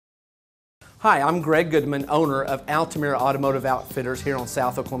Hi, I'm Greg Goodman, owner of Alta Automotive Outfitters here on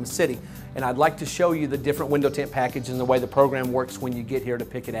South Oklahoma City, and I'd like to show you the different window tint packages and the way the program works when you get here to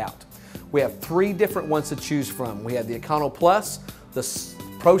pick it out. We have three different ones to choose from. We have the Econo Plus, the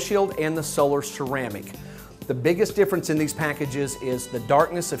Pro Shield, and the Solar Ceramic. The biggest difference in these packages is the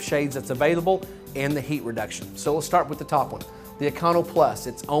darkness of shades that's available and the heat reduction. So let's start with the top one, the Econo Plus.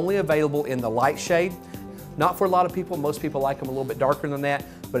 It's only available in the light shade. Not for a lot of people, most people like them a little bit darker than that,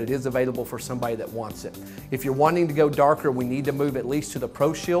 but it is available for somebody that wants it. If you're wanting to go darker, we need to move at least to the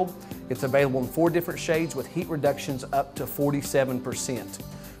Pro Shield. It's available in 4 different shades with heat reductions up to 47%.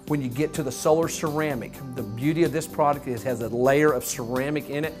 When you get to the Solar Ceramic, the beauty of this product is it has a layer of ceramic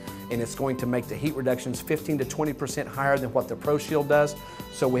in it, and it's going to make the heat reductions 15 to 20% higher than what the Pro Shield does.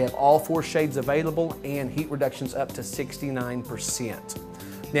 So we have all 4 shades available and heat reductions up to 69%.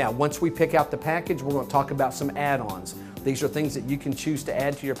 Now, once we pick out the package, we're going to talk about some add-ons. These are things that you can choose to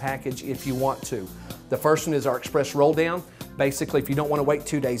add to your package if you want to. The first one is our Express Roll Down. Basically, if you don't want to wait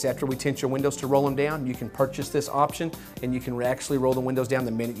 2 days after we tint your windows to roll them down, you can purchase this option and you can actually roll the windows down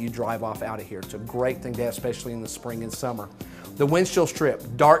the minute you drive off out of here. It's a great thing to have, especially in the spring and summer. The windshield strip,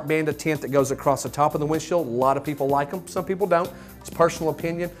 dark band of tint that goes across the top of the windshield. A lot of people like them, some people don't. It's personal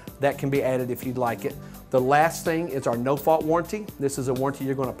opinion. That can be added if you'd like it. The last thing is our no-fault warranty. This is a warranty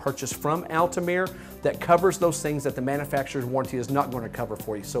you're going to purchase from Alta that covers those things that the manufacturer's warranty is not going to cover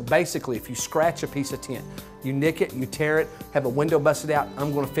for you. So basically, if you scratch a piece of tint, you nick it, you tear it, have a window busted out,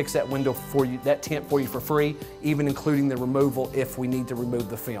 I'm going to fix that window for you, that tint for you for free, even including the removal if we need to remove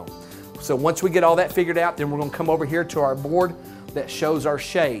the film. So once we get all that figured out, then we're going to come over here to our board that shows our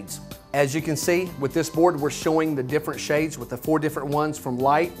shades. As you can see, with this board, we're showing the different shades with the 4 different ones from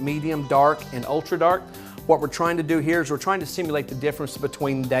light, medium, dark, and ultra dark. What we're trying to do here is we're trying to simulate the difference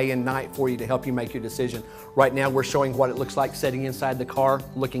between day and night for you to help you make your decision. Right now, we're showing what it looks like sitting inside the car,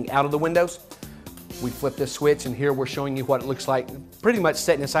 looking out of the windows. We flip this switch, and here we're showing you what it looks like pretty much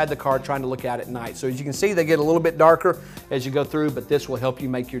sitting inside the car trying to look out at night. So as you can see, they get a little bit darker as you go through, but this will help you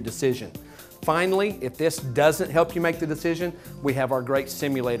make your decision. Finally, if this doesn't help you make the decision, we have our great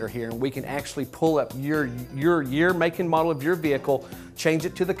simulator here, and we can actually pull up your year, make, and model of your vehicle, change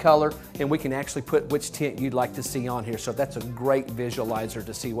it to the color, and we can actually put which tint you'd like to see on here. So that's a great visualizer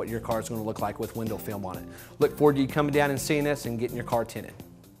to see what your car is going to look like with window film on it. Look forward to you coming down and seeing us and getting your car tinted.